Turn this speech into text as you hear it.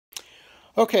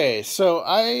Okay, so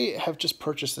I have just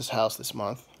purchased this house this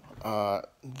month.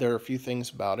 There are a few things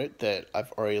about it that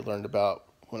I've already learned about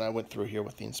when I went through here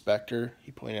with the inspector.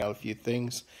 He pointed out a few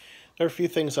things. There are a few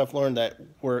things I've learned that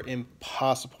were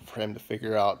impossible for him to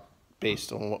figure out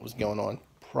based on what was going on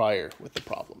prior with the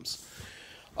problems.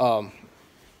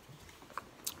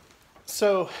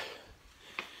 So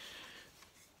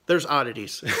there's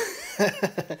oddities.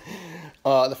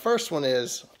 The first one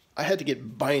is I had to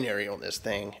get binary on this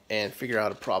thing and figure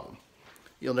out a problem.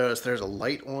 You'll notice there's a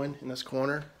light on in this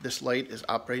corner. This light is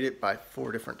operated by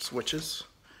 4 different switches.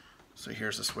 So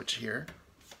here's a switch here.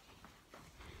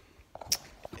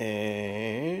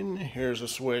 And here's a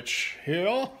switch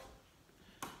here.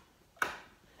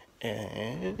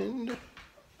 And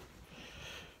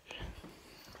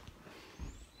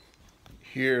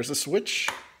here's a switch.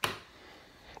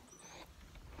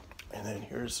 And then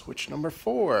here's switch number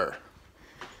 4.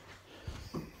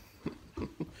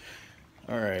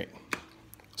 All right,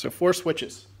 so 4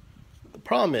 switches. The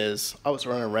problem is I was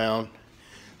running around.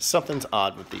 Something's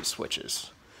odd with these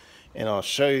switches, and I'll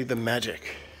show you the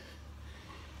magic.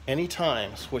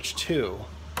 Anytime switch 2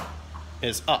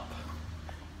 is up,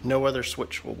 no other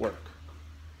switch will work.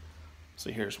 So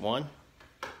here's 1.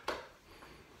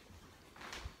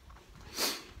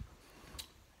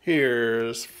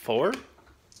 Here's 4.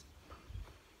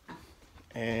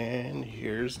 And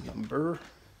here's number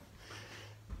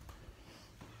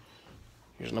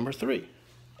 3.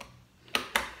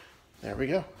 There we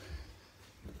go.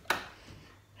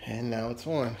 And now it's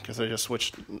on because I just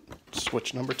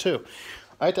switched number 2.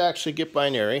 I had to actually get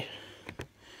binary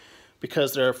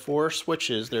because there are 4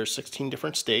 switches. There are 16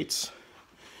 different states.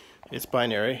 It's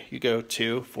binary. You go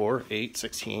 2, 4, 8,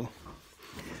 16.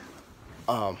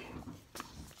 And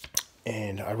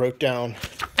I wrote down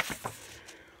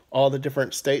all the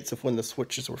different states of when the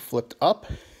switches were flipped up.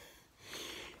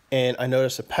 And I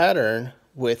noticed a pattern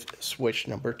with switch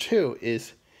number 2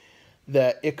 is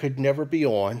that it could never be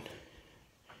on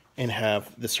and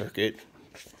have the circuit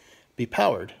be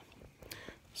powered.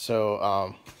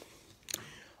 So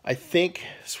I think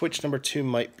switch number 2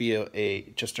 might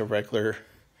be just a regular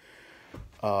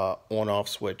on-off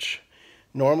switch.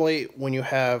 Normally when you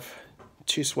have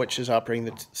 2 switches operating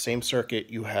the same circuit,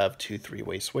 you have 2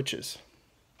 3-way switches.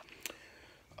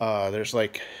 There's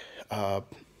like an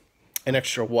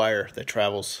extra wire that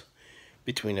travels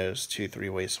between those 2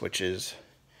 3-way switches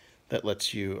that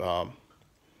lets you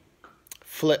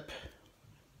flip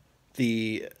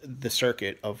the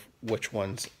circuit of which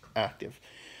one's active.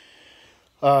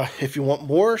 If you want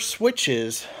more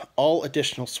switches, all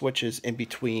additional switches in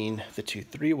between the 2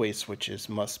 3-way switches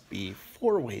must be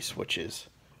 4-way switches,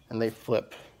 and they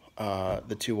flip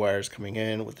the 2 wires coming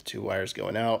in with the 2 wires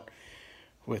going out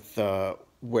with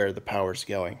where the power's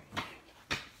going.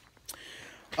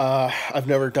 I've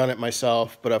never done it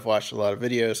myself, but I've watched a lot of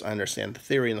videos. I understand the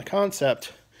theory and the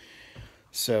concept,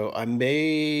 so I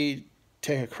may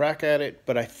take a crack at it,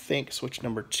 but I think switch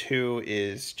number 2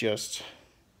 is just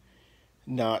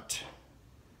not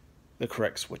the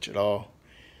correct switch at all.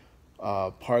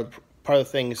 Part of the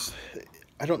things,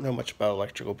 I don't know much about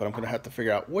electrical, but I'm going to have to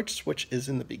figure out which switch is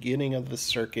in the beginning of the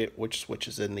circuit, which switch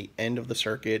is in the end of the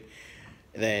circuit,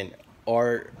 and then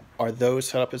are those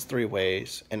set up as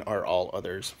 3-ways, and are all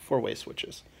others 4-way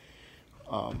switches?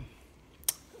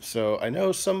 So I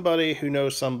know somebody who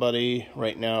knows somebody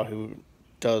right now who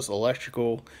does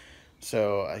electrical,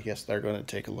 so I guess they're going to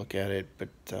take a look at it, but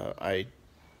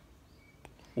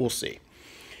we'll see.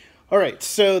 All right,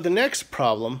 so the next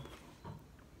problem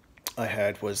I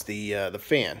had was the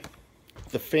fan.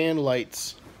 The fan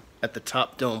lights at the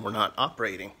top dome were not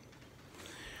operating,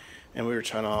 and we were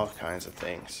trying all kinds of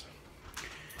things.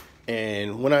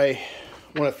 And one of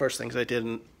the first things I did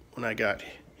when I got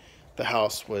the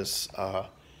house was I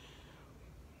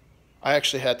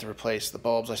actually had to replace the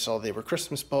bulbs. I saw they were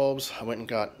Christmas bulbs. I went and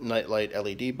got nightlight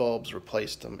LED bulbs,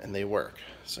 replaced them, and they work.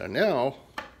 So now,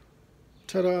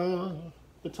 ta-da!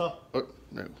 The top, oh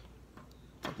no,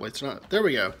 top lights are not. There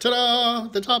we go. Ta-da!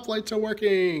 The top lights are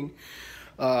working.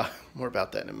 More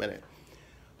about that in a minute.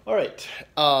 All right.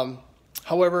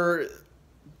 However,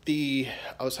 I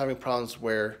was having problems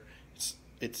where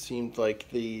it seemed like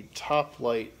the top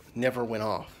light never went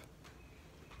off.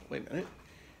 Wait a minute,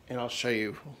 and I'll show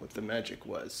you what the magic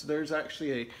was. So there's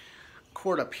actually a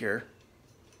cord up here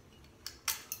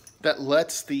that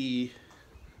lets the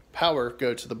power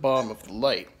go to the bottom of the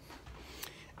light,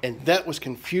 and that was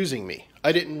confusing me.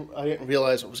 I didn't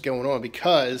realize what was going on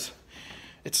because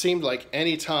it seemed like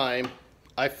any time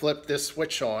I flipped this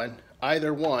switch on,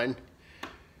 either one,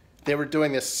 they were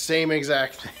doing the same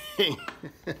exact thing.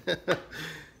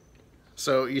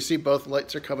 So you see both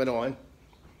lights are coming on.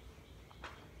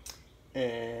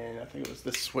 and I think it was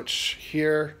this switch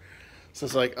here. So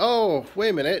it's like, oh, wait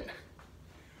a minute,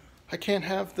 I can't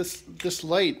have this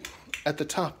light at the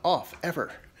top off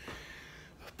ever.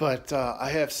 But I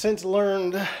have since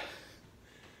learned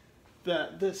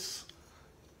that this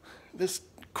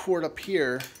cord up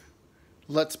here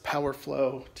lets power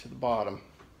flow to the bottom.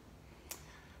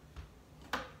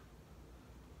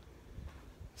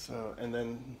 So, and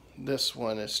then this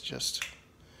one is just,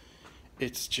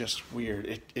 it's just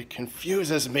weird. It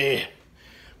confuses me.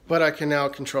 But I can now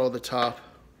control the top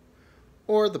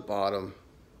or the bottom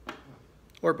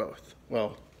or both.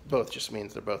 Well, both just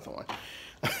means they're both on.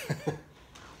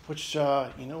 Which, you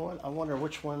know what? I wonder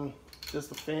which one does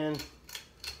the fan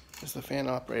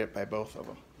operated by both of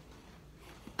them?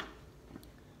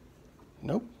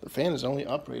 Nope, the fan is only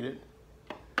operated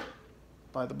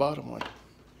by the bottom one.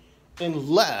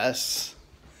 Unless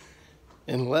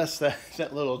that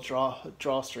little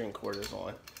drawstring cord is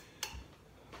on.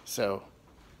 So,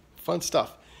 fun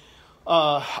stuff.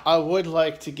 I would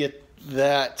like to get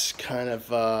that kind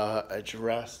of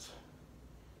addressed.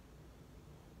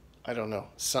 I don't know.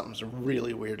 Something's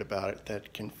really weird about it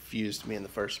that confused me in the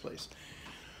first place.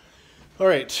 All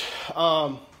right.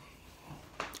 I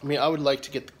mean, I would like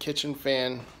to get the kitchen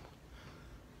fan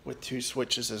with 2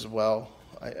 switches as well.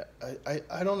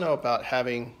 I don't know about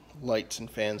having lights and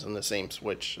fans on the same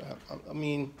switch. I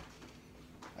mean,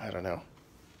 I don't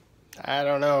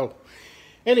know.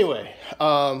 Anyway,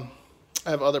 I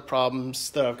have other problems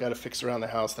that I've got to fix around the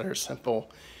house that are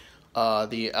simple.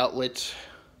 The outlet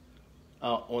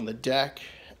on the deck,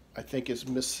 I think, is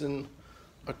missing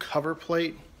a cover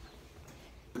plate.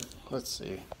 Let's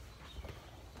see.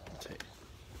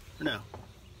 No,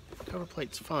 cover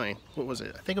plate's fine. What was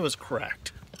it? I think it was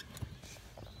cracked.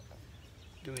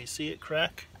 Do we see it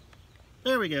crack?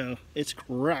 There we go. It's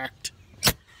cracked.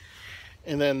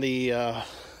 And then the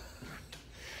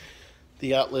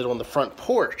outlet on the front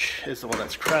porch is the one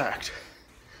that's cracked.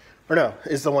 Or no,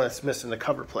 is the one that's missing the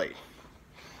cover plate.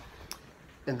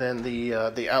 And then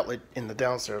the outlet in the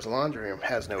downstairs laundry room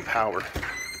has no power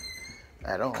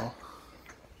at all.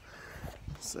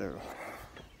 So,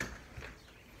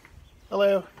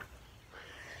 hello.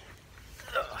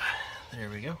 There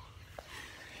we go.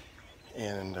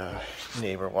 And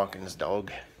neighbor walking his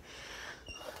dog.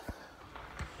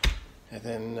 And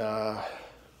then I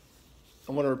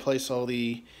want to replace all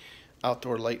the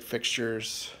outdoor light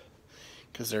fixtures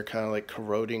because they're kind of like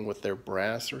corroding with their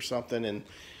brass or something, and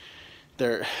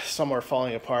some are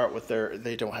falling apart with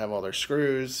they don't have all their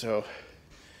screws. So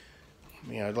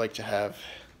I'd like to have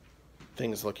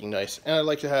things looking nice, and I'd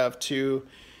like to have 2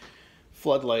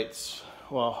 floodlights.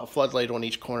 Well, a floodlight on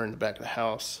each corner in the back of the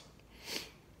house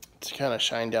to kind of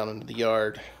shine down into the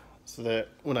yard, so that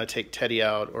when I take Teddy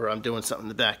out or I'm doing something in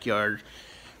the backyard,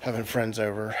 having friends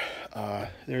over,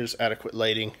 there's adequate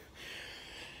lighting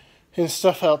and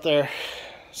stuff out there.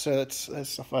 So that's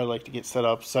stuff I'd like to get set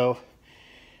up. So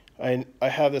I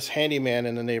have this handyman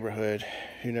in the neighborhood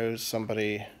who knows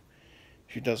somebody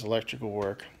who does electrical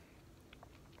work,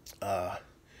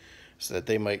 so that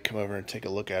they might come over and take a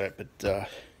look at it, but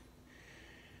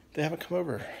they haven't come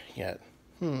over yet.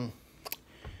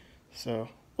 So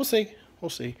we'll see.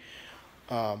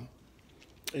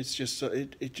 It's just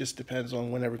it just depends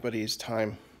on when everybody's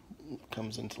time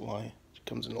comes into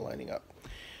lining up.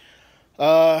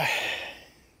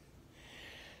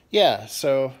 Yeah.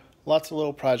 So lots of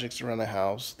little projects around the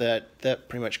house that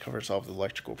pretty much covers all of the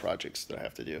electrical projects that I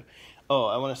have to do. Oh,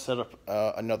 I want to set up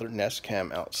another Nest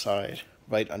Cam outside,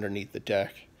 right underneath the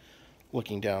deck,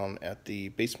 looking down at the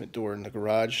basement door and the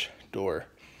garage door,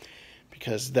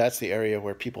 because that's the area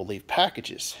where people leave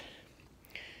packages,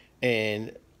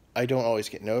 and I don't always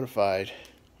get notified.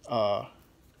 Well,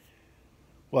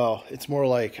 it's more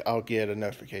like I'll get a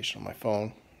notification on my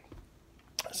phone,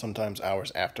 sometimes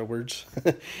hours afterwards.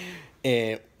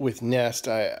 And with Nest,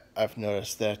 I've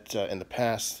noticed that in the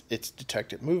past it's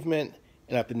detected movement,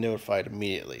 and I've been notified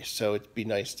immediately. So it'd be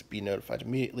nice to be notified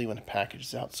immediately when a package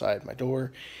is outside my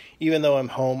door. Even though I'm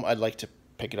home, I'd like to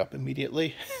pick it up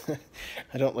immediately.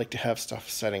 I don't like to have stuff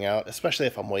setting out, especially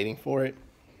if I'm waiting for it.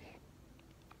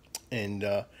 And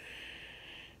that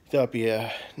would be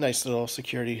a nice little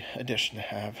security addition to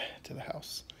have to the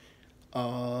house.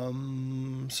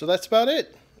 So that's about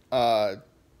it.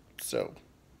 So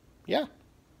yeah,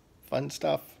 fun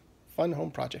stuff, fun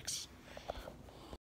home projects.